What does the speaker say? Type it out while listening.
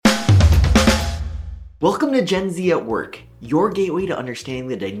Welcome to Gen Z at Work, your gateway to understanding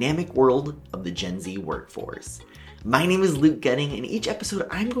the dynamic world of the Gen Z workforce. My name is Luke Getting, and each episode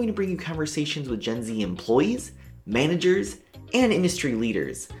I'm going to bring you conversations with Gen Z employees, managers, and industry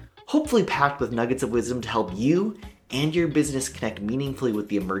leaders, hopefully packed with nuggets of wisdom to help you and your business connect meaningfully with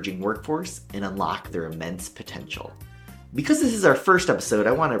the emerging workforce and unlock their immense potential. Because this is our first episode,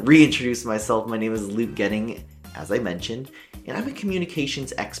 I want to reintroduce myself. My name is Luke Getting, as I mentioned, and I'm a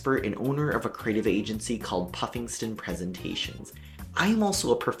communications expert and owner of a creative agency called Puffingston Presentations. I am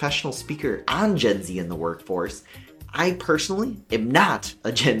also a professional speaker on Gen Z in the workforce. I personally am not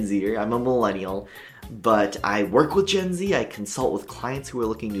a Gen Zer, I'm a millennial, but I work with Gen Z, I consult with clients who are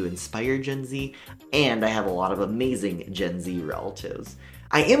looking to inspire Gen Z, and I have a lot of amazing Gen Z relatives.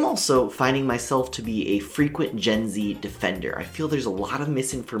 I am also finding myself to be a frequent Gen Z defender. I feel there's a lot of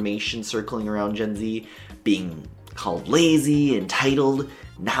misinformation circling around Gen Z, being called lazy, entitled,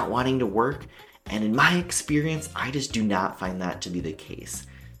 not wanting to work, and in my experience, I just do not find that to be the case.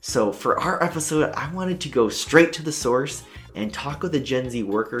 So for our episode, I wanted to go straight to the source and talk with a Gen Z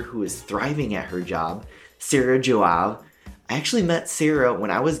worker who is thriving at her job, Sarah Joyave. I actually met Sarah when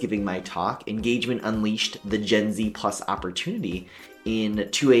I was giving my talk, Engagement Unleashed, the Gen Z Plus Opportunity,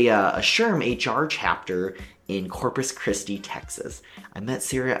 to a SHRM HR chapter in Corpus Christi, Texas. I met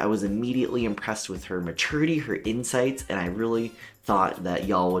Sarah, I was immediately impressed with her maturity, her insights, and I really thought that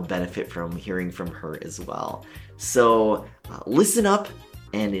y'all would benefit from hearing from her as well. So listen up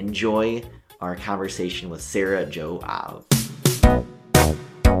and enjoy our conversation with Sarah Joyave.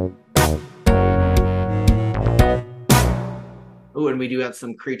 Oh, and we do have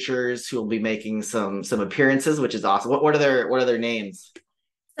some creatures who will be making some appearances, which is awesome. What are their names?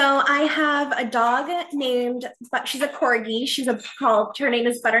 So I have a dog named, but she's a corgi. Her name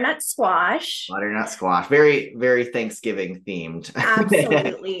is Butternut Squash. Butternut Squash. Very, very Thanksgiving themed.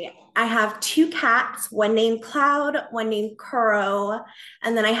 Absolutely. I have two cats, one named Cloud, one named Kuro,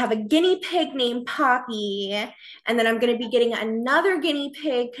 and then I have a guinea pig named Poppy, and then I'm going to be getting another guinea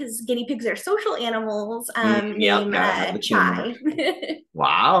pig because guinea pigs are social animals. Named Chai.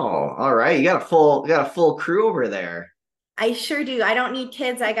 Wow. All right. You got a full crew over there. I sure do. I don't need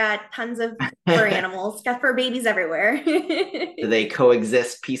kids. I got tons of fur animals. Got fur babies everywhere. Do they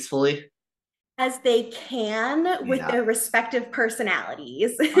coexist peacefully? As they can with their respective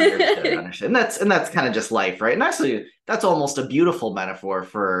personalities. Understood. And that's kind of just life, right? And actually, that's almost a beautiful metaphor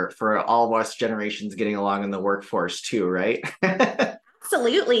for all of us generations getting along in the workforce too, right?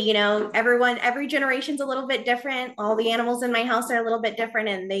 Absolutely. You know, every generation's a little bit different. All the animals in my house are a little bit different,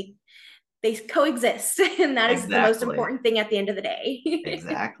 and they coexist, and that is the most important thing at the end of the day.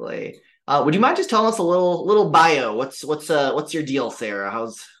 Exactly. Would you mind just telling us a little bio? What's your deal, Sarah?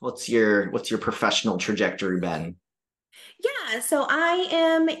 What's your professional trajectory been? Yeah, so I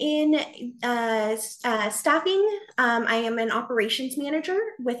am in staffing. I am an operations manager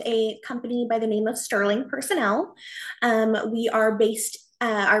with a company by the name of Sterling Personnel. We are based.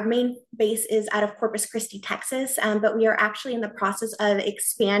 Our main base is out of Corpus Christi, Texas, but we are actually in the process of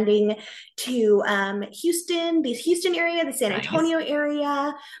expanding to Houston, the Houston area, the San Antonio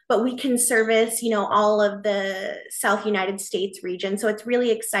area, but we can service, all of the South United States region. So it's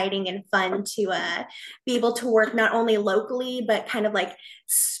really exciting and fun to be able to work not only locally, but kind of like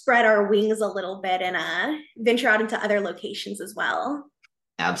spread our wings a little bit and venture out into other locations as well.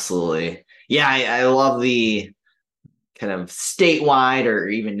 Absolutely. Yeah, I love the kind of statewide or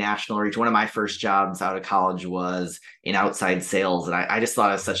even national reach. One of my first jobs out of college was in outside sales. And I just thought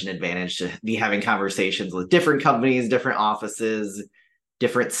it was such an advantage to be having conversations with different companies, different offices,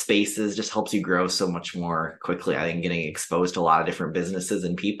 different spaces, just helps you grow so much more quickly. I think getting exposed to a lot of different businesses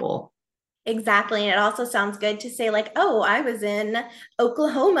and people. Exactly. And it also sounds good to say like, oh, I was in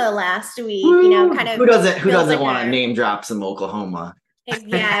Oklahoma last week, kind of. Who doesn't want to name drop some Oklahoma?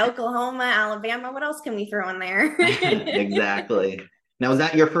 Yeah, Oklahoma, Alabama. What else can we throw in there? Exactly. Now, is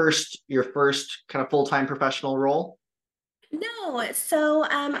that your first kind of full-time professional role? No, so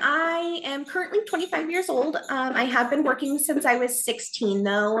I am currently 25 years old. I have been working since I was 16,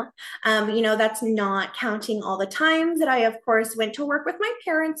 though. That's not counting all the times that I, of course, went to work with my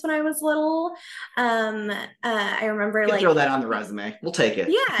parents when I was little. I remember throw that on the resume. We'll take it.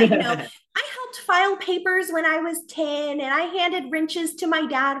 Yeah, I helped file papers when I was 10, and I handed wrenches to my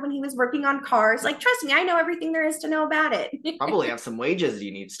dad when he was working on cars. Like, trust me, I know everything there is to know about it. Probably have some wages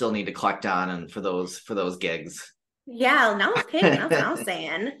you still need to collect on and for those gigs. Yeah, no, I was kidding. That's what I was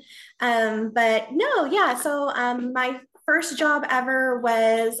saying. But no, yeah. So my first job ever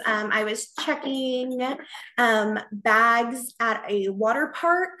was I was checking bags at a water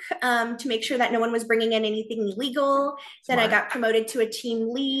park to make sure that no one was bringing in anything illegal. Then I Smart. got promoted to a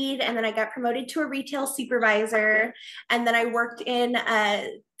team lead, and then I got promoted to a retail supervisor. And then I worked in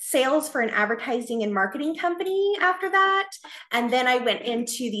sales for an advertising and marketing company after that. And then I went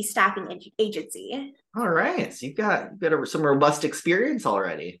into the staffing agency. All right. So some robust experience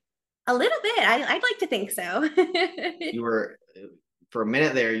already. A little bit. I'd like to think so. You were, for a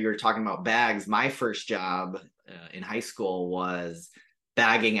minute there, you were talking about bags. My first job in high school was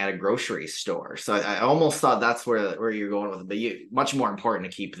bagging at a grocery store. So I almost thought that's where you're going with it. But much more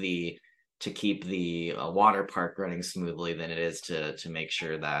important to keep the water park running smoothly than it is to make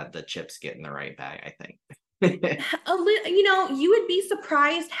sure that the chips get in the right bag, I think. You would be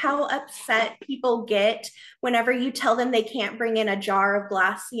surprised how upset people get whenever you tell them they can't bring in a jar of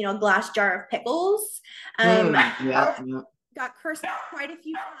glass, glass jar of pickles. Yeah. Got cursed out quite a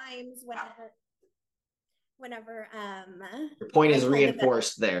few times whenever Your point is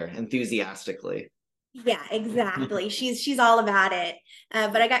reinforced there enthusiastically. Yeah, exactly. She's all about it.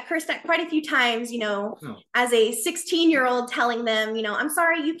 But I got cursed at quite a few times, as a 16-year-old telling them, I'm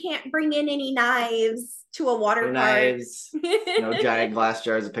sorry, you can't bring in any knives to a water park. Knives, giant glass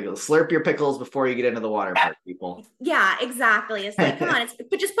jars of pickles. Slurp your pickles before you get into the water park, people. Yeah, exactly. It's like, come on,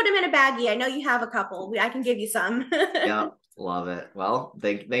 but just put them in a baggie. I know you have a couple. I can give you some. Yeah, love it. Well,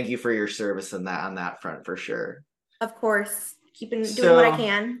 thank you for your service on that front for sure. Of course, doing what I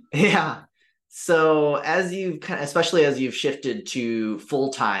can. Yeah. So especially as you've shifted to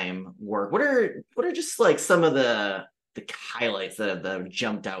full-time work, what are just like some of the highlights that have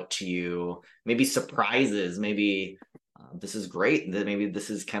jumped out to you? Maybe surprises, maybe this is great, that maybe this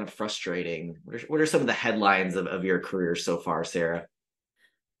is kind of frustrating. What are some of the headlines of your career so far, Sarah?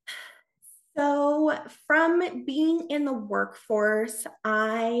 So from being in the workforce,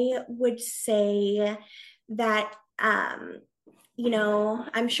 I would say that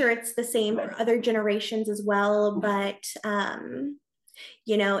I'm sure it's the same for other generations as well, but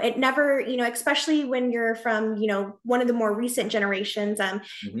it never, especially when you're from, one of the more recent generations,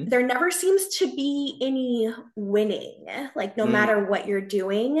 there never seems to be any winning, like no matter what you're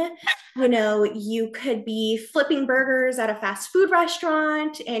doing. You could be flipping burgers at a fast food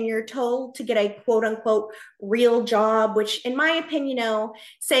restaurant and you're told to get a quote unquote real job, which in my opinion,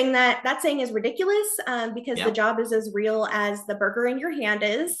 saying that saying is ridiculous, because the job is as real as the burger in your hand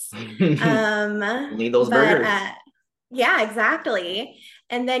is. Need those burgers. Yeah, exactly.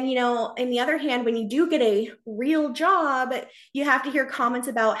 And then, in the other hand, when you do get a real job, you have to hear comments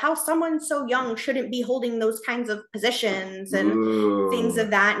about how someone so young shouldn't be holding those kinds of positions and things of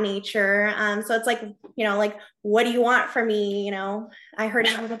that nature. So it's like, what do you want from me? I heard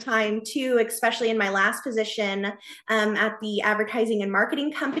it all the time too, especially in my last position at the advertising and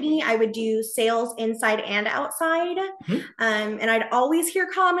marketing company. I would do sales inside and outside. And I'd always hear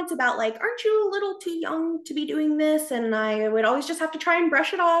comments about like, aren't you a little too young to be doing this? And I would always just have to try and brush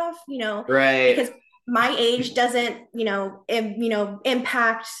it off, right, because my age doesn't,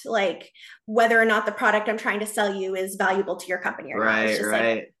 impact like whether or not the product I'm trying to sell you is valuable to your company or not. It's just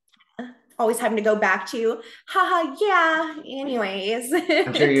like always having to go back to, haha, yeah. Anyways,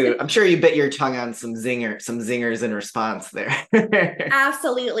 I'm sure you bit your tongue on some zingers in response there.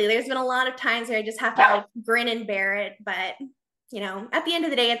 Absolutely. There's been a lot of times where I just have to like grin and bear it, but at the end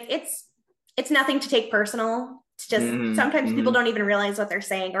of the day, it's nothing to take personal. It's just sometimes people don't even realize what they're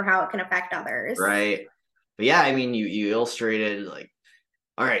saying or how it can affect others. Right. But yeah, I mean, you illustrated like,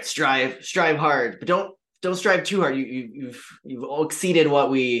 all right, strive hard, but don't strive too hard. You've exceeded what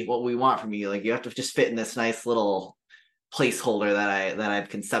we want from you. Like you have to just fit in this nice little placeholder that I've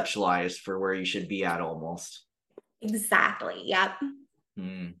conceptualized for where you should be at almost. Exactly. Yep.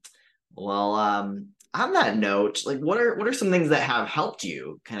 Well, on that note, like what are some things that have helped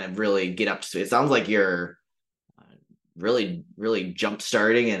you kind of really get up to speed? It sounds like you're really jump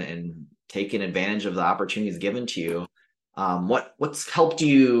starting and taking advantage of the opportunities given to you. What's helped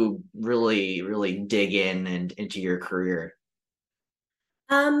you really dig in and into your career?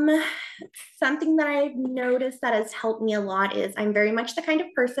 Something that I've noticed that has helped me a lot is I'm very much the kind of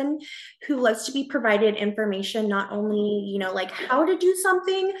person who loves to be provided information, not only, like how to do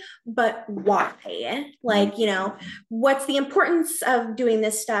something, but why. Like, what's the importance of doing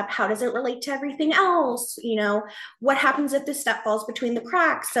this step? How does it relate to everything else? What happens if this step falls between the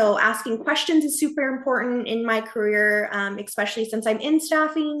cracks? So asking questions is super important in my career, especially since I'm in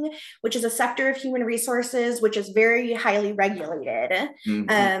staffing, which is a sector of human resources, which is very highly regulated.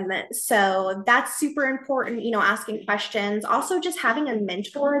 So that's super important, asking questions. Also, just having a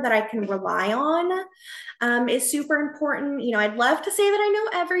mentor that I can rely on is super important. I'd love to say that I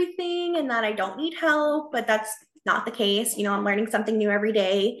know everything and that I don't need help, but that's not the case. I'm learning something new every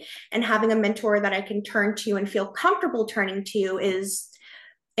day, and having a mentor that I can turn to and feel comfortable turning to is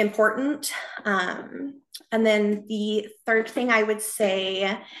important. And then the third thing I would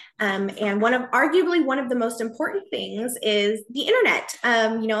say, and arguably one of the most important things, is the internet.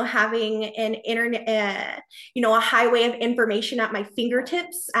 Having an internet, a highway of information at my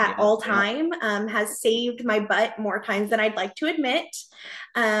fingertips at all time has saved my butt more times than I'd like to admit.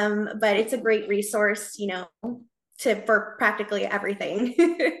 But it's a great resource, for practically everything.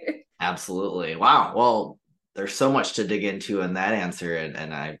 Absolutely. Wow. Well, there's so much to dig into in that answer,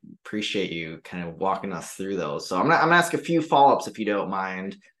 and I appreciate you kind of walking us through those. So I'm gonna ask a few follow-ups if you don't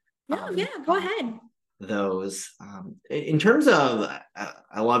mind. No, yeah, go ahead. Those in terms of,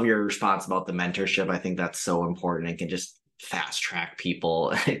 I love your response about the mentorship. I think that's so important and can just fast track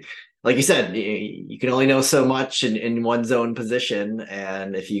people. Like you said, you can only know so much in one's own position,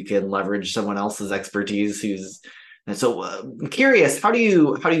 and if you can leverage someone else's expertise and so I'm curious, how do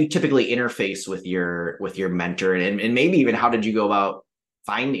you typically interface with your mentor, and maybe even how did you go about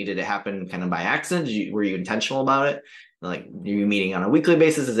finding? Did it happen kind of by accident? Were you intentional about it? Like, are you meeting on a weekly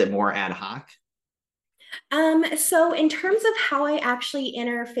basis? Is it more ad hoc? So in terms of how I actually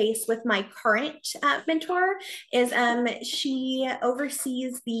interface with my current mentor is she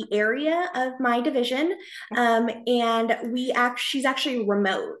oversees the area of my division, and she's actually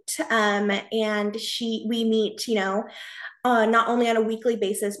remote, and we meet, not only on a weekly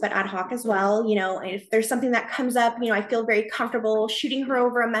basis, but ad hoc as well. If there's something that comes up, I feel very comfortable shooting her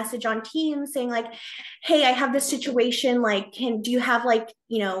over a message on Teams saying like, hey, I have this situation. Like, do you have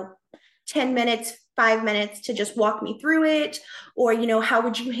 10 minutes, 5 minutes to just walk me through it? Or, how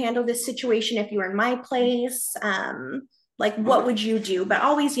would you handle this situation if you were in my place? Like, what would you do? But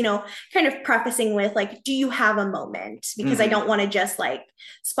always, kind of prefacing with like, do you have a moment? Because I don't want to just like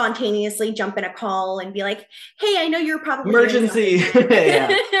spontaneously jump in a call and be like, hey, I know you're probably emergency.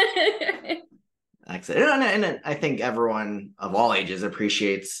 Yeah. Excellent. And I think everyone of all ages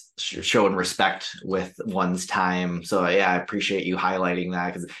appreciates showing respect with one's time. So yeah, I appreciate you highlighting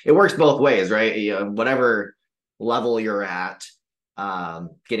that, because it works both ways, right? Whatever level you're at,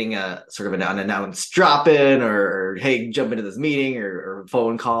 getting a sort of an unannounced drop in, or hey, jump into this meeting or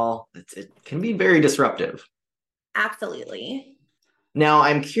phone call, it can be very disruptive. Absolutely. Now,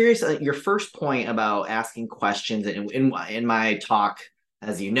 I'm curious, your first point about asking questions. In my talk,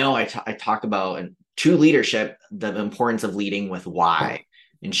 as you know, I talk about to leadership the importance of leading with why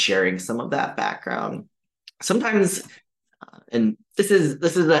and sharing some of that background. Sometimes, and this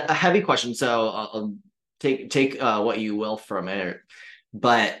is a heavy question, so I'll take what you will from it.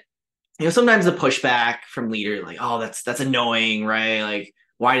 But sometimes the pushback from leaders, like, oh, that's annoying, right? Like,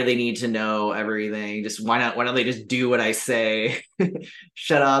 why do they need to know everything? Just why don't they just do what I say?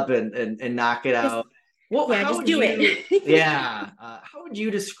 Shut up and knock it out. Well, yeah, just do it. Yeah. How would you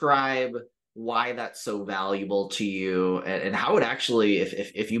describe why that's so valuable to you, and how it actually,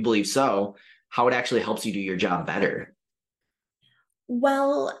 if you believe so, how it actually helps you do your job better?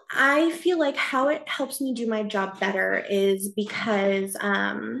 Well, I feel like how it helps me do my job better is because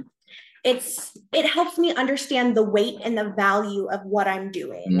it helps me understand the weight and the value of what I'm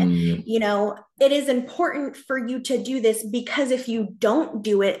doing. It is important for you to do this, because if you don't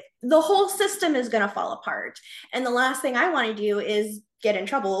do it, the whole system is going to fall apart. And the last thing I want to do is get in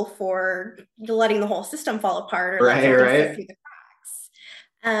trouble for letting the whole system fall apart, or let something slip through the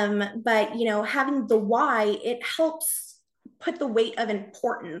cracks. But having the why, it helps put the weight of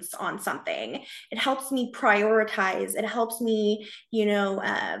importance on something. It helps me prioritize. It helps me,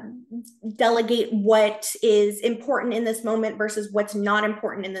 delegate what is important in this moment versus what's not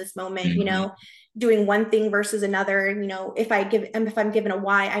important in this moment. Doing one thing versus another. If I'm given a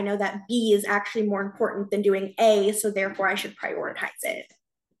why, I know that B is actually more important than doing A, so therefore I should prioritize it.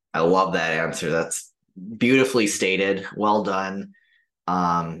 I love that answer. That's beautifully stated. Well done.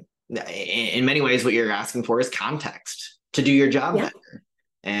 In many ways, what you're asking for is context to do your job better.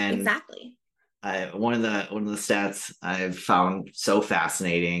 And exactly. One of the stats I've found so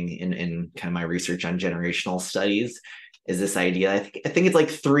fascinating in kind of my research on generational studies is this idea. I think it's like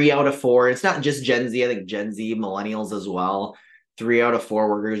 3 out of 4. It's not just Gen Z. I think Gen Z, millennials as well. 3 out of 4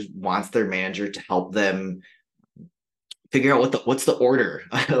 workers wants their manager to help them figure out what's the order,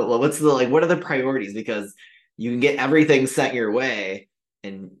 what are the priorities, because you can get everything set your way,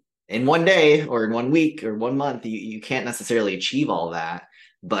 and in one day or in 1 week or 1 month, you can't necessarily achieve all that.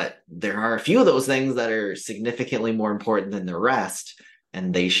 But there are a few of those things that are significantly more important than the rest.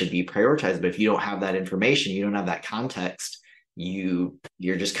 and they should be prioritized. But if you don't have that information, you don't have that context, you're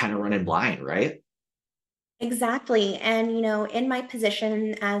just kind of running blind, right? Exactly. And, in my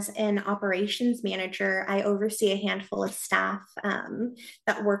position as an operations manager, I oversee a handful of staff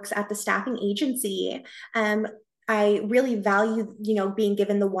that works at the staffing agency. Um, I really value, being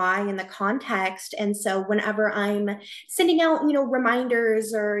given the why and the context. And so whenever I'm sending out,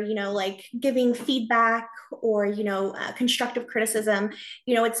 reminders or, like giving feedback or, constructive criticism,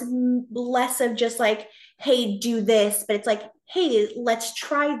 it's less of just like, hey, do this, but it's like, hey, let's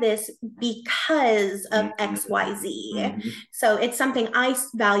try this because of XYZ. Mhm. So it's something I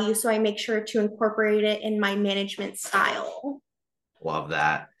value. So I make sure to incorporate it in my management style. Love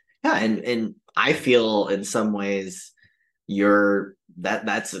that. Yeah, and I feel in some ways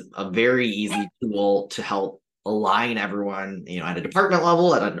that's a very easy tool to help align everyone, at a department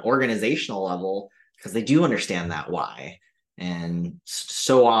level, at an organizational level, because they do understand that why. And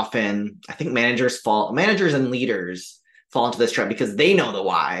so often, I think managers and leaders fall into this trap because they know the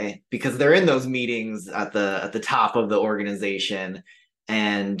why, because they're in those meetings at the top of the organization.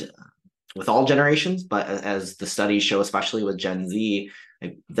 And with all generations, but as the studies show, especially with Gen Z,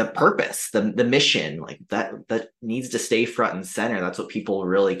 like the purpose, the mission, like that needs to stay front and center. That's what people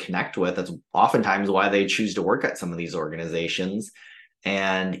really connect with. That's oftentimes why they choose to work at some of these organizations.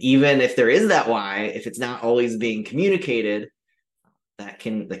 And even if there is that why, if it's not always being communicated, that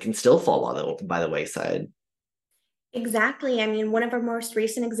can still fall by the wayside. Exactly. I mean, one of our most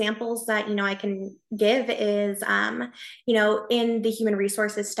recent examples that, I can give is, in the human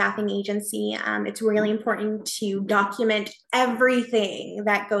resources staffing agency, it's really important to document everything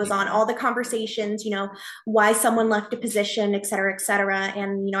that goes on, all the conversations, why someone left a position, et cetera, et cetera.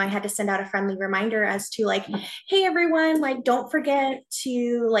 And, I had to send out a friendly reminder as to like, hey, everyone, like, don't forget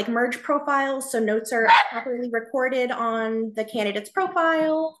to like merge profiles so notes are properly recorded on the candidate's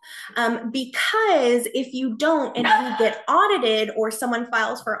profile. Because if you don't and we get audited or someone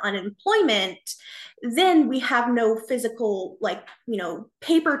files for unemployment, then we have no physical, like,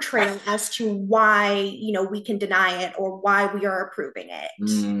 paper trail as to why, we can deny it or why we are approving it.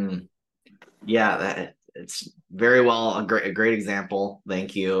 Mm, yeah, it's very well a great example.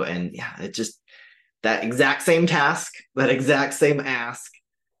 Thank you. And yeah, it just that exact same task, that exact same ask,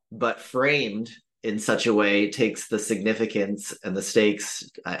 but framed in such a way takes the significance and the stakes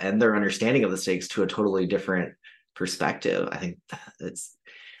and their understanding of the stakes to a totally different perspective. I think it's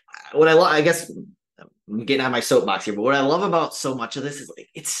what I love. I guess I'm getting on my soapbox here, but what I love about so much of this is like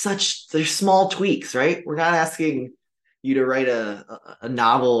there's small tweaks, right? We're not asking you to write a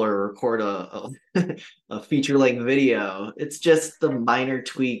novel or record a feature length video. It's just the minor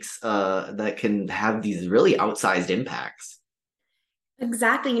tweaks that can have these really outsized impacts.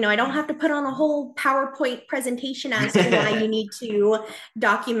 Exactly. I don't have to put on a whole PowerPoint presentation as to why you need to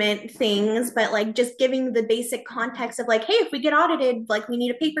document things, but like just giving the basic context of like, hey, if we get audited, like we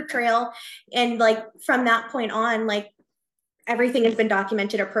need a paper trail. And like from that point on, like everything has been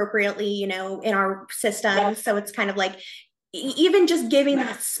documented appropriately, in our system. So it's kind of like even just giving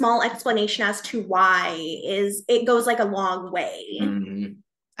that small explanation as to why is it goes like a long way. Mhm.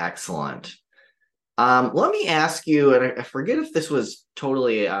 Excellent. Let me ask you, and I forget if this was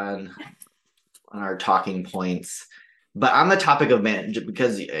totally on our talking points, but on the topic of manage,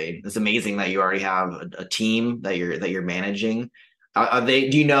 because it's amazing that you already have a team that you're managing. Are they?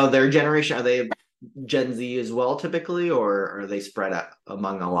 Do you know their generation? Are they Gen Z as well, typically, or are they spread out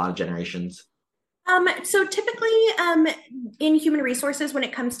among a lot of generations? So typically, in human resources, when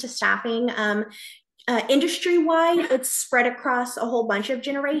it comes to staffing, industry wide, it's spread across a whole bunch of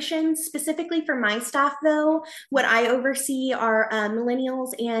generations. Specifically for my staff, though, what I oversee are millennials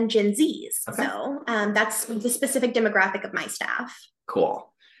and Gen Zs. Okay, So that's the specific demographic of my staff.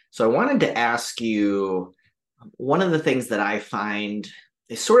 cool. So I wanted to ask you, one of the things that I find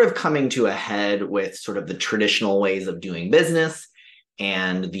is sort of coming to a head with sort of the traditional ways of doing business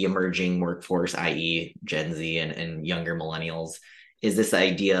and the emerging workforce, i.e., Gen Z and younger millennials, is this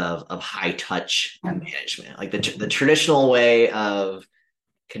idea of high touch management. Like the traditional way of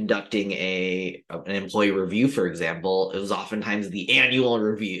conducting an employee review, for example, it was oftentimes the annual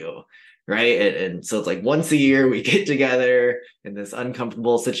review, right? And so it's like once a year we get together in this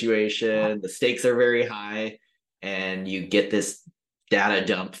uncomfortable situation. The stakes are very high, and you get this data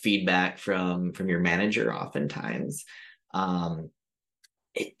dump feedback from your manager oftentimes. Um,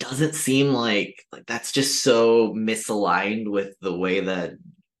 it doesn't seem like that's just so misaligned with the way that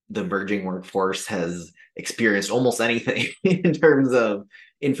the emerging workforce has experienced almost anything in terms of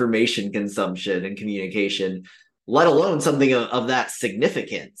information consumption and communication, let alone something of that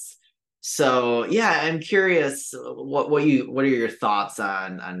significance. So yeah, I'm curious what are your thoughts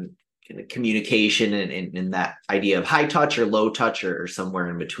on kind of communication and that idea of high touch or low touch or somewhere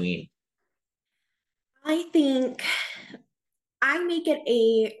in between? I think I make it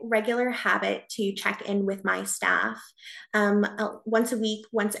a regular habit to check in with my staff once a week,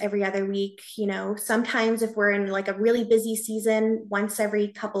 once every other week. Sometimes if we're in like a really busy season, once every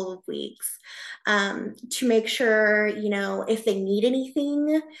couple of weeks, to make sure, if they need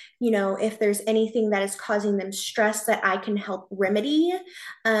anything, if there's anything that is causing them stress that I can help remedy.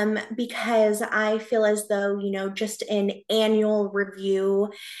 Because I feel as though, just an annual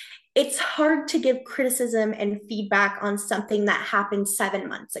review, it's hard to give criticism and feedback on something that happened 7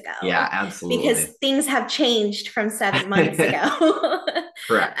 months Yeah, ago because absolutely. things have changed from 7 months ago.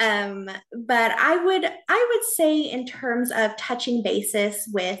 Correct. But I would say in terms of touching basis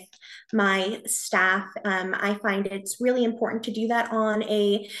with my staff, I find it's really important to do that on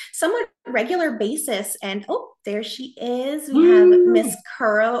a somewhat regular basis. And oh, there she is. We have Woo! Miss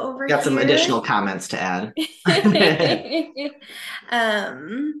Kuro over Got some here. additional comments to add.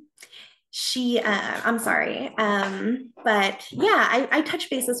 um, I'm sorry. But yeah, I touch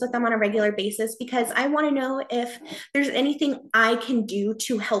bases with them on a regular basis because I want to know if there's anything I can do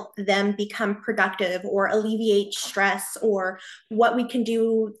to help them become productive or alleviate stress, or what we can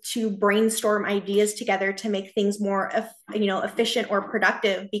do to brainstorm ideas together to make things more, efficient or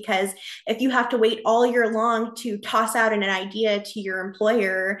productive. Because if you have to wait all year long to toss out an idea to your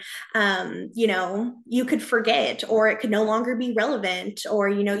employer, you could forget, or it could no longer be relevant, or,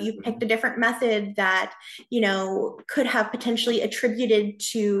 you picked a different method that, could have potentially attributed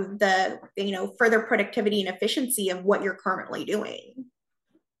to the, further productivity and efficiency of what you're currently doing.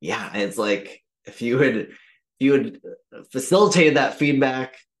 Yeah, it's like if you had facilitated that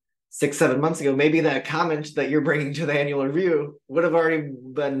feedback 6, 7 months ago, maybe that comment that you're bringing to the annual review would have already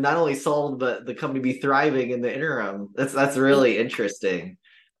been not only solved, but the company be thriving in the interim. That's really interesting.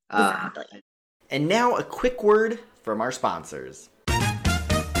 Uh, Exactly. and now a quick word from our sponsors.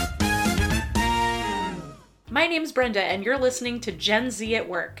 My name's Brenda, and you're listening to Gen Z at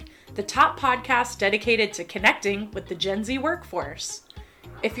Work, the top podcast dedicated to connecting with the Gen Z workforce.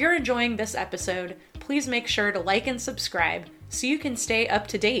 If you're enjoying this episode, please make sure to like and subscribe so you can stay up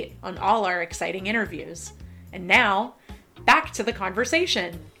to date on all our exciting interviews. And now, back to the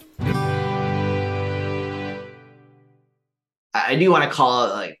conversation. I do want to call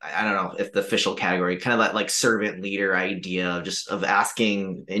it, like, I don't know if the official category, kind of that like servant leader idea of just of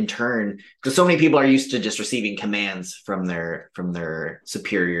asking in turn, because so many people are used to just receiving commands from their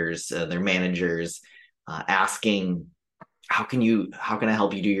superiors, their managers, asking, how can I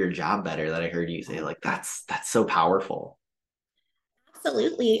help you do your job better? That I heard you say, like, that's so powerful.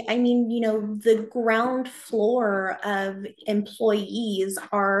 Absolutely. I mean, the ground floor of employees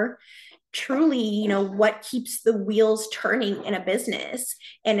are truly, what keeps the wheels turning in a business.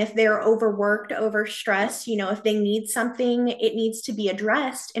 And if they're overworked, overstressed, if they need something, it needs to be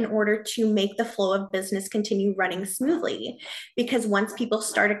addressed in order to make the flow of business continue running smoothly. Because once people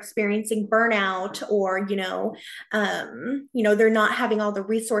start experiencing burnout, or, they're not having all the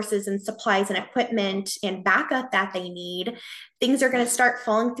resources and supplies and equipment and backup that they need, things are going to start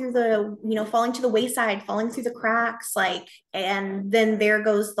falling to the wayside, falling through the cracks, like, and then there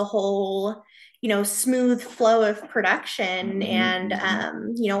goes the whole, smooth flow of production, and,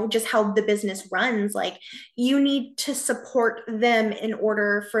 Mm-hmm. just how the business runs. Like, you need to support them in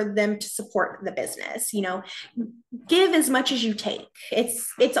order for them to support the business. Give as much as you take.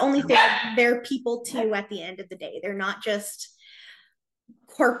 It's only fair. They're people too at the end of the day. They're not just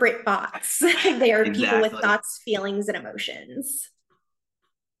corporate bots. They are people with Exactly. thoughts, feelings, and emotions.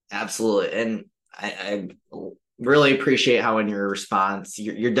 Absolutely. And I really appreciate how in your response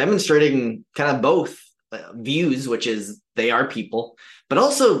you're demonstrating kind of both views, which is they are people, but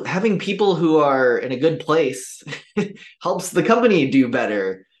also having people who are in a good place helps the company do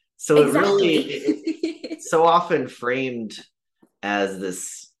better. So it really Exactly. it's so often framed as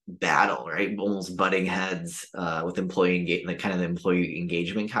this battle, right? Almost butting heads with employee engagement, kind of the employee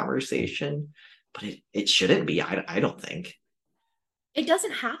engagement conversation, but it shouldn't be. I don't think. It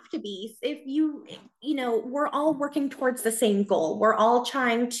doesn't have to be. If we're all working towards the same goal. We're all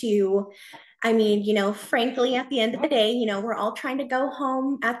trying to, I mean, frankly, at the end of the day, we're all trying to go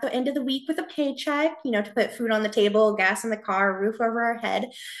home at the end of the week with a paycheck, to put food on the table, gas in the car, roof over our head,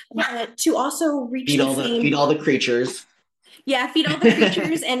 but to also reach Feed the all the feed same. all the creatures. Yeah, feed all the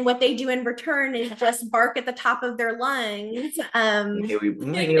creatures, and what they do in return is just bark at the top of their lungs. Okay, we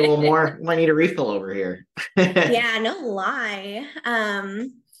might need a little more. We might need a refill over here. Yeah, no lie.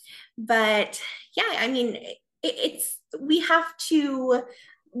 But yeah, I mean, it's we have to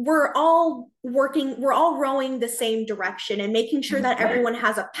we're all rowing the same direction, and making sure that everyone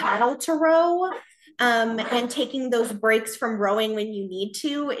has a paddle to row, and taking those breaks from rowing when you need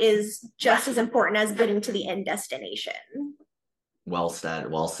to is just as important as getting to the end destination. Well said.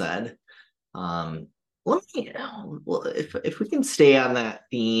 Well said. Let me, well, if we can stay on that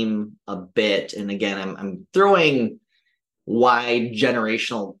theme a bit, and again, I'm throwing wide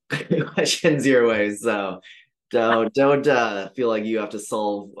generational questions your way, so don't feel like you have to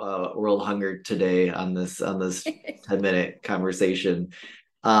solve world hunger today on this 10-minute conversation.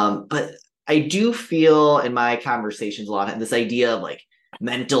 But I do feel in my conversations a lot this idea of like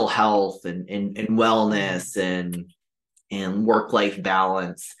mental health and wellness and work-life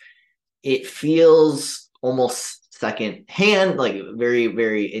balance. It feels almost secondhand, like very,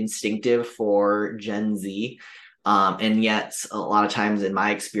 very instinctive for Gen Z. And yet a lot of times in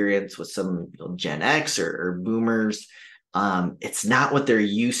my experience with some Gen X or boomers, it's not what they're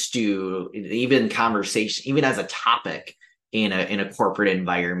used to, even conversation, even as a topic in a corporate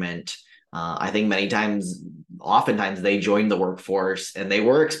environment. I think oftentimes they joined the workforce and they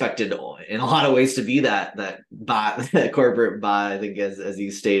were expected in a lot of ways to be that bot, that corporate bot, I think as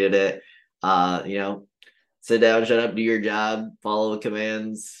you stated it. Sit down, shut up, do your job, follow the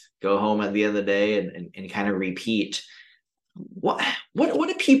commands, go home at the end of the day, and kind of repeat. What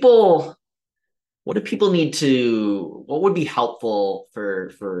do people need to, what would be helpful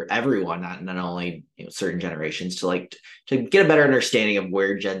for everyone, not only certain generations, to get a better understanding of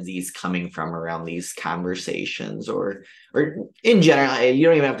where Gen Z is coming from around these conversations, or in general? You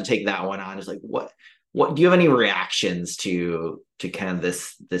don't even have to take that one on. It's like, what do you have any reactions to kind of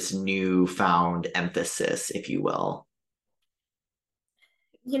this newfound emphasis, if you will?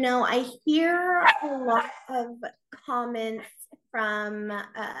 I hear a lot of comments from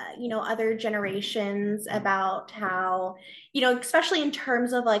other generations about how, especially in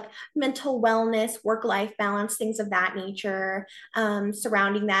terms of like mental wellness, work-life balance, things of that nature,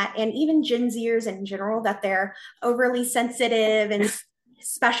 surrounding that, and even Gen Zers in general, that they're overly sensitive and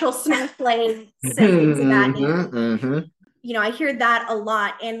special snowflakes and things of that nature. I hear that a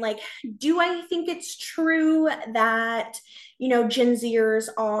lot. And like, do I think it's true that, Gen Zers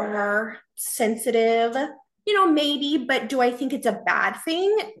are sensitive? Maybe, but do I think it's a bad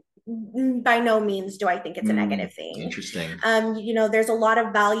thing? By no means do I think it's a negative thing. Interesting. There's a lot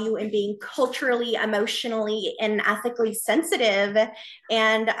of value in being culturally, emotionally, and ethically sensitive.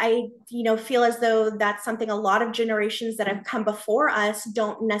 And I, feel as though that's something a lot of generations that have come before us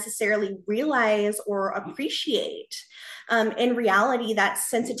don't necessarily realize or appreciate. In reality, that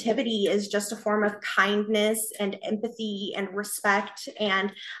sensitivity is just a form of kindness and empathy and respect,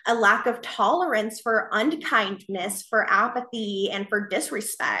 and a lack of tolerance for unkindness, for apathy, and for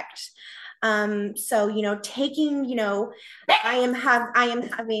disrespect. So, taking, I am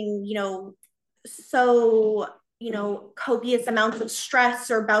having, so copious amounts of stress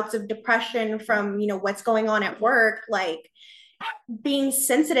or bouts of depression from what's going on at work, like being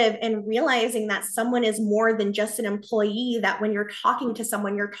sensitive and realizing that someone is more than just an employee, that when you're talking to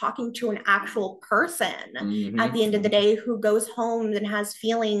someone, you're talking to an actual person at the end of the day, who goes home and has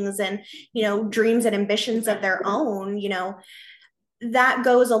feelings and dreams and ambitions of their own. That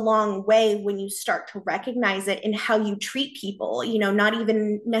goes a long way when you start to recognize it in how you treat people, not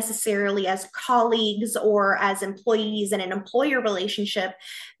even necessarily as colleagues or as employees in an employer relationship,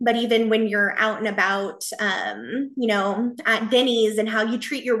 but even when you're out and about, at Denny's, and how you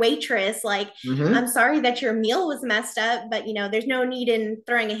treat your waitress. Like, I'm sorry that your meal was messed up, but there's no need in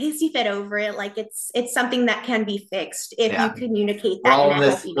throwing a hissy fit over it. Like, it's something that can be fixed if you communicate that.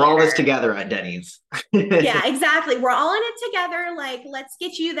 We're all this together at Denny's. Yeah, exactly. We're all in it together. Like, let's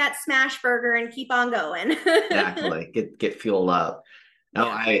get you that smash burger and keep on going. Exactly. Get fueled up. No,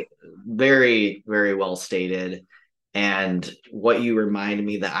 I very, very well stated. And what you remind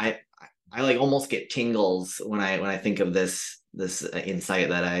me that I like almost get tingles when I think of this insight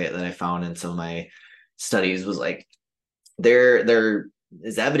that I found in some of my studies, was like there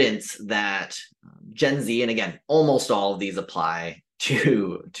is evidence that Gen Z, and again, almost all of these apply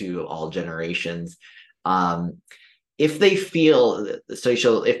to all generations. If they feel,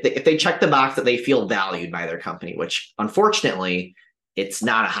 if they check the box that they feel valued by their company, which unfortunately it's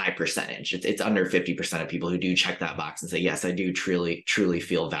not a high percentage. It's under 50% of people who do check that box and say, yes, I do truly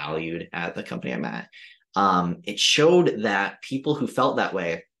feel valued at the company I'm at. It showed that people who felt that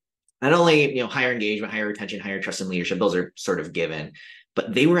way, not only higher engagement, higher retention, higher trust and leadership, those are sort of given,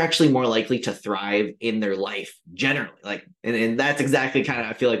 but they were actually more likely to thrive in their life generally. Like, and that's exactly kind of,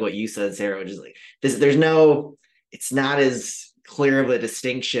 I feel like what you said, Sarah, which is like this, it's not as clear of a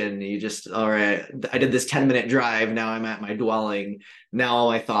distinction. You just, all right, I did this 10-minute drive. Now I'm at my dwelling. Now all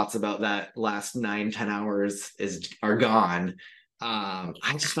my thoughts about that last 9-10 hours are gone. I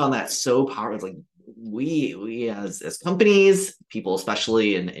just found that so powerful. It's like we as companies, people,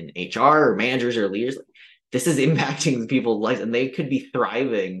 especially in HR or managers or leaders, this is impacting people's lives, and they could be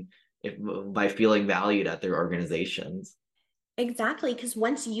thriving by feeling valued at their organizations. Exactly, because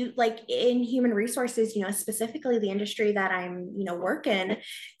once you like in human resources, specifically the industry that I'm, work in,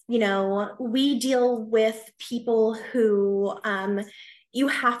 we deal with people who you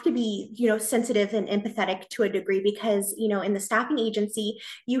have to be, sensitive and empathetic to a degree because, in the staffing agency,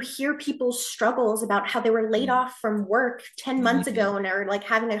 you hear people's struggles about how they were laid off from work 10 months ago and are like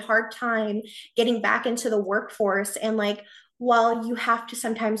having a hard time getting back into the workforce. And like, while you have to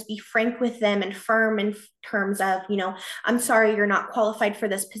sometimes be frank with them and firm in terms of, I'm sorry, you're not qualified for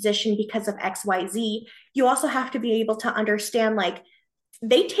this position because of XYZ, you also have to be able to understand, like,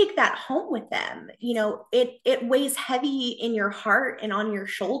 they take that home with them. It weighs heavy in your heart and on your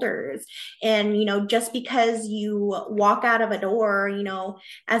shoulders. And, just because you walk out of a door,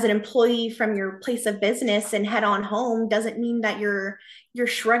 as an employee from your place of business and head on home doesn't mean that you're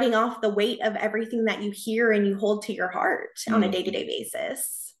shrugging off the weight of everything that you hear and you hold to your heart on a day-to-day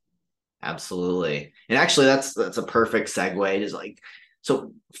basis. Absolutely. And actually that's a perfect segue. Is like,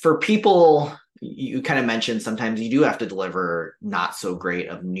 so for people, you kind of mentioned sometimes you do have to deliver not so great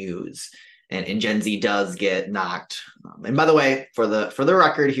of news, and Gen Z does get knocked. And by the way, for the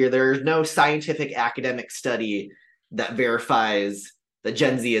record here, there's no scientific academic study that verifies that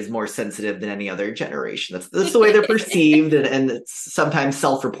Gen Z is more sensitive than any other generation. That's the way they're perceived, and it's sometimes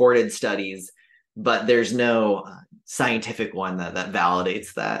self-reported studies, but there's no scientific one that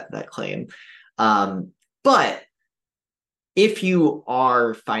validates that claim. But if you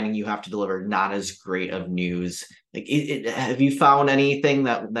are finding you have to deliver not as great of news, like have you found anything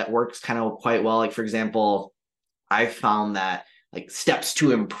that works kind of quite well? Like, for example, I've found that like steps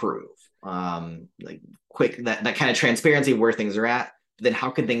to improve, like quick, that kind of transparency of where things are at, then how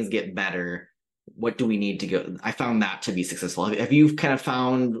can things get better? What do we need to go? I found that to be successful. Have you kind of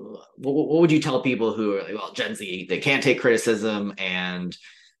found, what would you tell people who are like, well, Gen Z, they can't take criticism and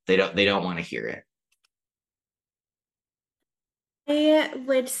they don't want to hear it? I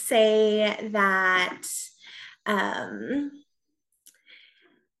would say that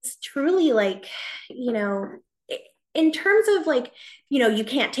it's truly like, in terms of like, you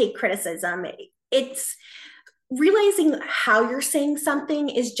can't take criticism. It's realizing how you're saying something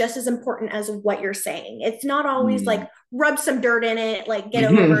is just as important as what you're saying. It's not always like rub some dirt in it, like get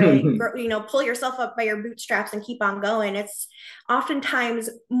over it, pull yourself up by your bootstraps and keep on going. It's oftentimes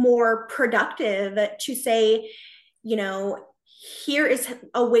more productive to say, here is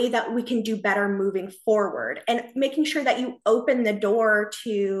a way that we can do better moving forward, and making sure that you open the door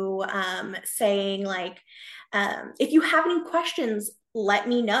to saying like, if you have any questions, let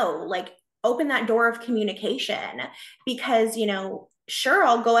me know. Like, open that door of communication, because sure,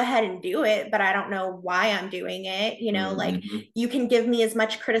 I'll go ahead and do it, but I don't know why I'm doing it. Like, you can give me as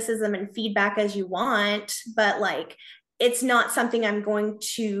much criticism and feedback as you want, but like, it's not something I'm going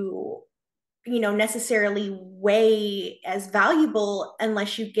to necessarily weigh as valuable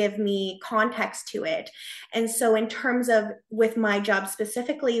unless you give me context to it. And so in terms of with my job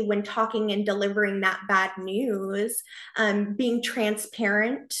specifically, when talking and delivering that bad news, being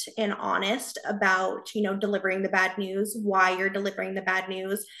transparent and honest about delivering the bad news, why you're delivering the bad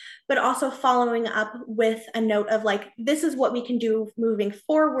news, but also following up with a note of like, this is what we can do moving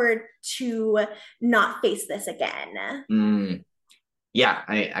forward to not face this again. Yeah,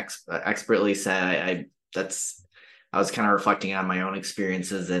 I expertly said I was kind of reflecting on my own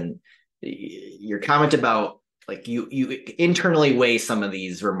experiences, and your comment about like you internally weigh some of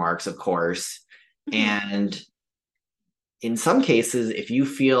these remarks, of course, and in some cases, if you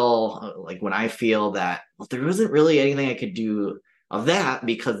feel like, when I feel that, well, there wasn't really anything I could do of that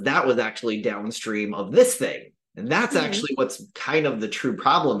because that was actually downstream of this thing, and that's actually what's kind of the true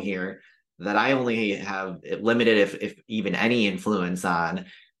problem here, that I only have limited, if even any, influence on.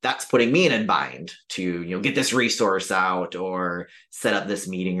 That's putting me in a bind to get this resource out or set up this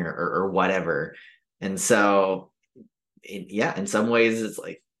meeting or whatever. And so in some ways it's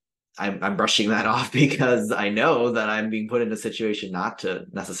like I'm brushing that off because I know that I'm being put in a situation not to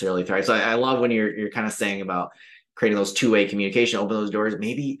necessarily thrive. So I love when you're kind of saying about creating those two-way communication, open those doors.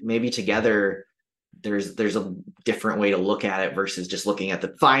 Maybe together there's a different way to look at it versus just looking at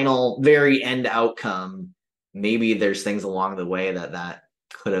the final very end outcome. Maybe there's things along the way that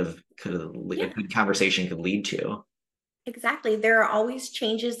could have a good conversation could lead to. Exactly. There are always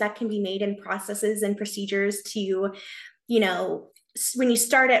changes that can be made in processes and procedures to when you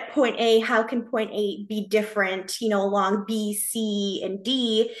start at point A, how can point A be different, along B, C, and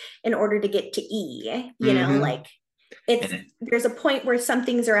D in order to get to E? Like there's a point where some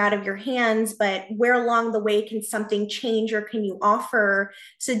things are out of your hands, but where along the way can something change, or can you offer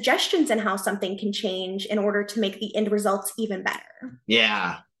suggestions on how something can change in order to make the end results even better?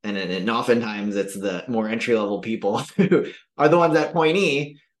 Yeah. And oftentimes it's the more entry level people who are the ones at point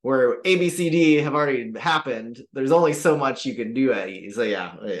E, where A, B, C, D have already happened. There's only so much you can do at E. So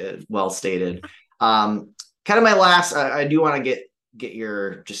yeah, well stated. Kind of my last, I do want to get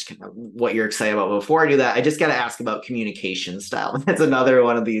your just kind of what you're excited about. But before I do that, I just got to ask about communication style. That's another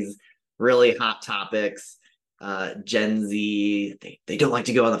one of these really hot topics. Gen Z, they don't like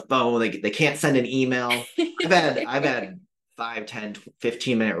to go on the phone. They can't send an email. I've had 5, 10,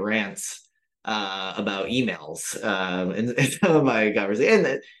 15-minute rants about emails in some of my conversations.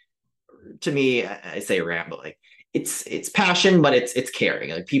 And to me, I say rant, but like it's passion, but it's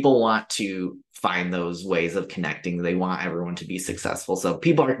caring. Like people want to find those ways of connecting. They want everyone to be successful. So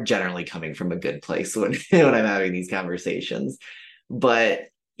people are generally coming from a good place when when I'm having these conversations. But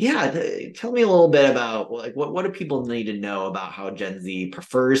yeah, tell me a little bit about like what do people need to know about how Gen Z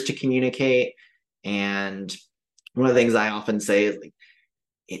prefers to communicate. And one of the things I often say is like,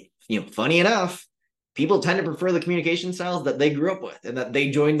 funny enough, people tend to prefer the communication styles that they grew up with and that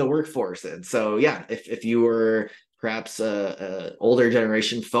they joined the workforce in. So yeah, if you were perhaps a older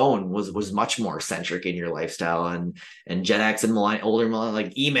generation, phone was much more centric in your lifestyle, and Gen X and older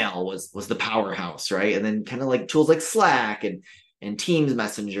like email was the powerhouse, right? And then kind of like tools like Slack and Teams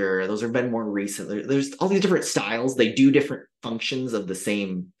Messenger, those have been more recent. There's all these different styles. They do different functions of the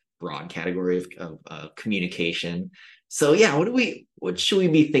same broad category of communication. So yeah, what should we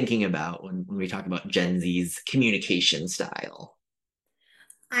be thinking about when we talk about Gen Z's communication style?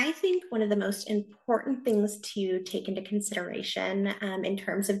 I think one of the most important things to take into consideration in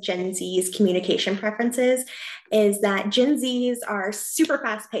terms of Gen Z's communication preferences is that Gen Zs are super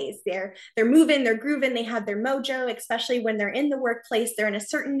fast paced. They're moving, they're grooving, they have their mojo, especially when they're in the workplace. They're in a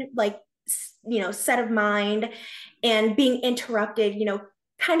certain set of mind, and being interrupted,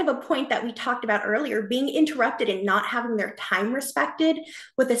 kind of a point that we talked about earlier, being interrupted and not having their time respected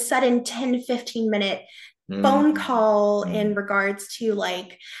with a sudden 10-15 minute phone call in regards to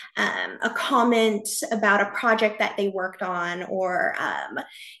a comment about a project that they worked on, or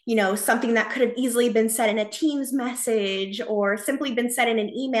something that could have easily been said in a Teams message or simply been said in an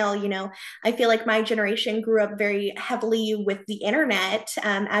email. I feel like my generation grew up very heavily with the internet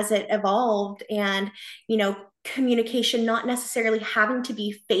as it evolved, and communication not necessarily having to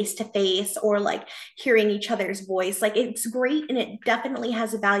be face to face or like hearing each other's voice. Like it's great and it definitely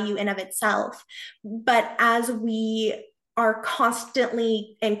has a value in of itself, but as we are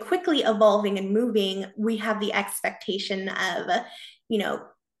constantly and quickly evolving and moving, we have the expectation of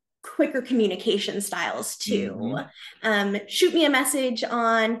quicker communication styles too. Shoot me a message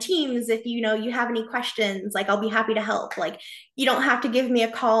on Teams if you have any questions. Like I'll be happy to help. Like you don't have to give me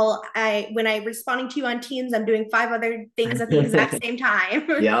a call. When I'm responding to you on Teams, I'm doing 5 other things at the exact same time.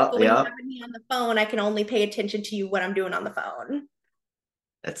 Yeah, but when you have me on the phone, I can only pay attention to you when I'm doing on the phone.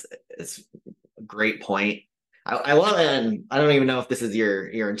 It's a great point. I love it, and I don't even know if this is your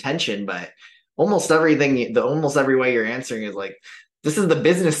intention, but almost every way you're answering is like, this is the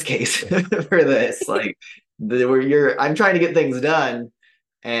business case for this. Like I'm trying to get things done.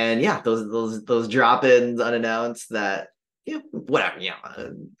 And yeah, those drop-ins unannounced that, whatever,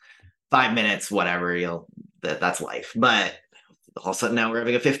 5 minutes, whatever, that's life. But all of a sudden now we're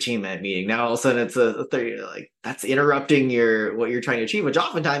having a 15-minute meeting. Now all of a sudden it's a 30, like that's interrupting what you're trying to achieve, which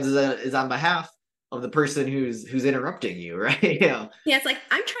oftentimes is on behalf of the person who's interrupting you, right? Yeah, it's like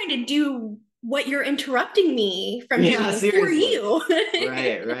I'm trying to do what you're interrupting me from doing for you.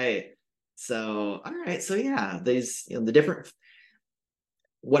 Right. So, all right. So yeah, there's the different,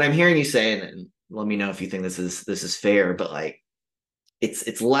 what I'm hearing you say, and let me know if you think this is fair, but like,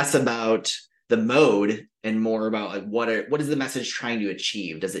 it's less about the mode and more about like, what is the message trying to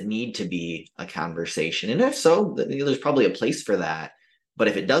achieve? Does it need to be a conversation? And if so, there's probably a place for that. But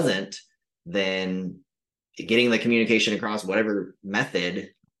if it doesn't, then getting the communication across whatever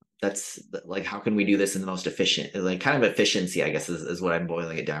method, that's like, how can we do this in the most efficient, like kind of efficiency, I guess is what I'm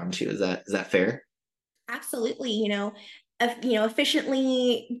boiling it down to. Is that fair? Absolutely.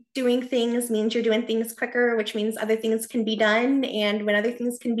 Efficiently doing things means you're doing things quicker, which means other things can be done. And when other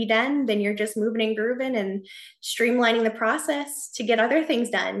things can be done, then you're just moving and grooving and streamlining the process to get other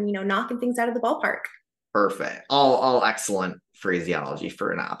things done, knocking things out of the ballpark. Perfect. All excellent phraseology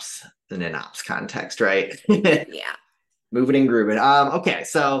for an ops context, right? Yeah. Moving and grooving. Okay,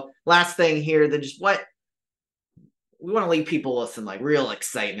 so last thing here, then just we want to leave people with some like real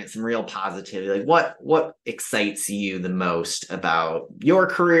excitement, some real positivity. Like what excites you the most about your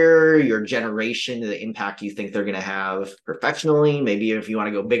career, your generation, the impact you think they're going to have professionally? Maybe if you want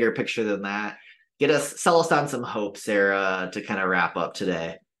to go bigger picture than that, sell us on some hope, Sarah, to kind of wrap up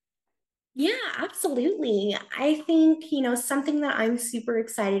today. Yeah, absolutely. I think, something that I'm super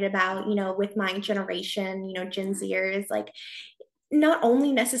excited about, with my generation, Gen Zers, like not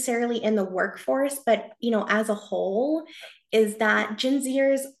only necessarily in the workforce, but, as a whole, is that Gen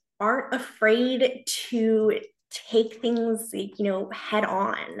Zers aren't afraid to take things, head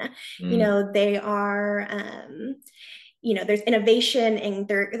on. They are, there's innovation and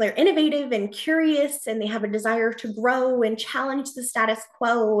they're innovative and curious and they have a desire to grow and challenge the status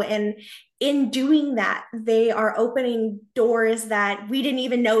quo. And in doing that, they are opening doors that we didn't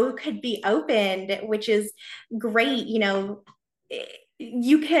even know could be opened, which is great.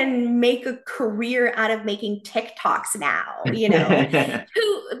 You can make a career out of making TikToks now,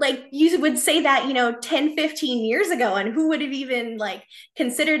 who like you would say that, 10, 15 years ago, and who would have even like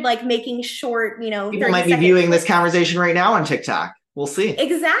considered like making short, people might be viewing this conversation right now on TikTok. We'll see.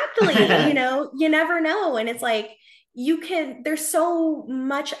 Exactly. You never know. And it's like, there's so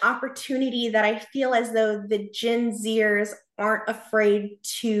much opportunity that I feel as though the Gen Zers aren't afraid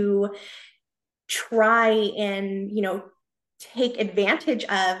to try and, take advantage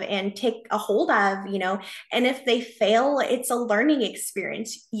of and take a hold of, and if they fail, it's a learning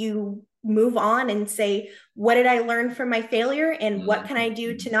experience. You move on and say, what did I learn from my failure and what can I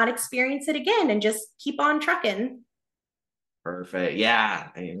do to not experience it again, and just keep on trucking. Perfect. Yeah.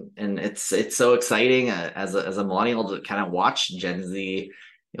 And it's so exciting as a millennial to kind of watch Gen Z,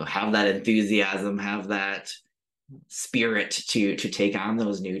 have that enthusiasm, have that spirit to take on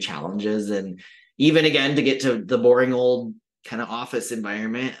those new challenges. And even again, to get to the boring old kind of office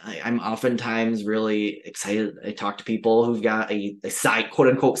environment, I'm oftentimes really excited. I talk to people who've got a side, quote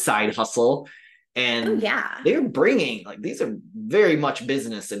unquote, side hustle, and they're bringing like, these are very much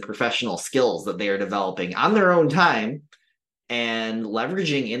business and professional skills that they are developing on their own time and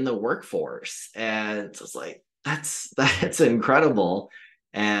leveraging in the workforce. And it's just like, that's incredible.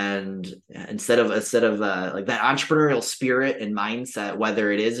 And instead of like that entrepreneurial spirit and mindset,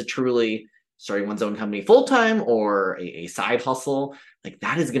 whether it is a truly starting one's own company full-time or a side hustle, like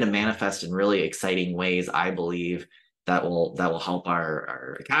that is going to manifest in really exciting ways, I believe, that will help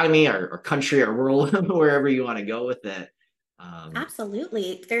our economy, our country, our world, wherever you want to go with it.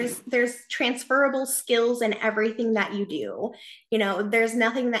 Absolutely. There's transferable skills in everything that you do. There's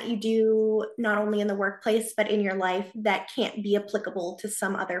nothing that you do not only in the workplace, but in your life that can't be applicable to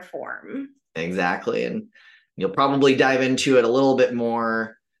some other form. Exactly. And you'll probably dive into it a little bit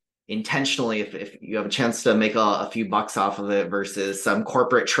more intentionally if you have a chance to make a few bucks off of it versus some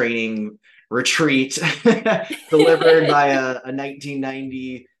corporate training retreat delivered by a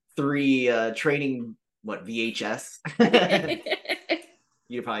 1993 training VHS.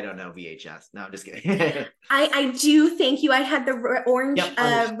 You probably don't know VHS. No, I'm just kidding. I do. Thank you. I had the orange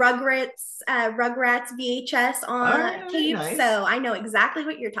Rugrats VHS on tape, nice. So I know exactly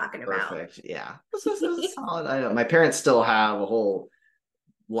what you're talking about. Perfect. Yeah, this is solid. I know my parents still have a whole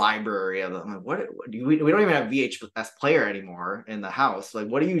library of them. What do we don't even have VHS player anymore in the house. Like,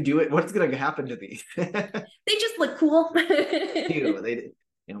 what do you do? What's going to happen to these? They just look cool. They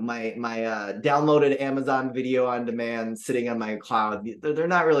my downloaded Amazon video on demand sitting on my cloud, they're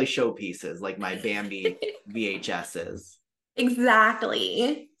not really showpieces like my Bambi VHSs.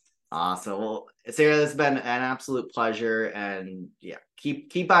 Exactly. Awesome. Well, Sarah, this has been an absolute pleasure, and yeah,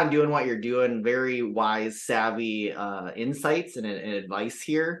 keep on doing what you're doing. Very wise, savvy insights and advice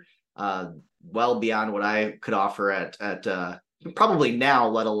here, well beyond what I could offer at probably now,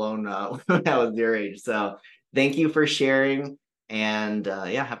 let alone when I was your age. So thank you for sharing. And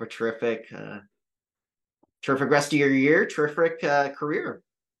have a terrific rest of your year, terrific career.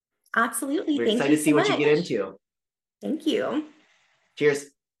 Absolutely. We're excited to see what you get into. Thank you. Cheers.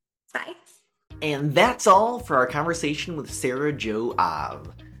 Bye. And that's all for our conversation with Sarah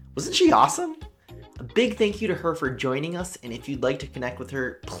Joyave. Wasn't she awesome? A big thank you to her for joining us, and if you'd like to connect with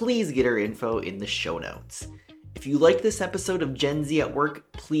her, please get her info in the show notes. If you like this episode of Gen Z at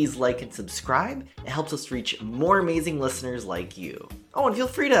Work, please like and subscribe. It helps us reach more amazing listeners like you. Oh, and feel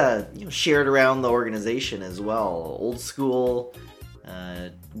free to share it around the organization as well. Old school,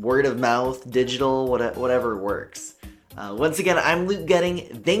 word of mouth, digital, whatever works. Once again, I'm Luke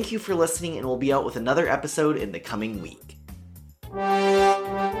Getting. Thank you for listening, and we'll be out with another episode in the coming week.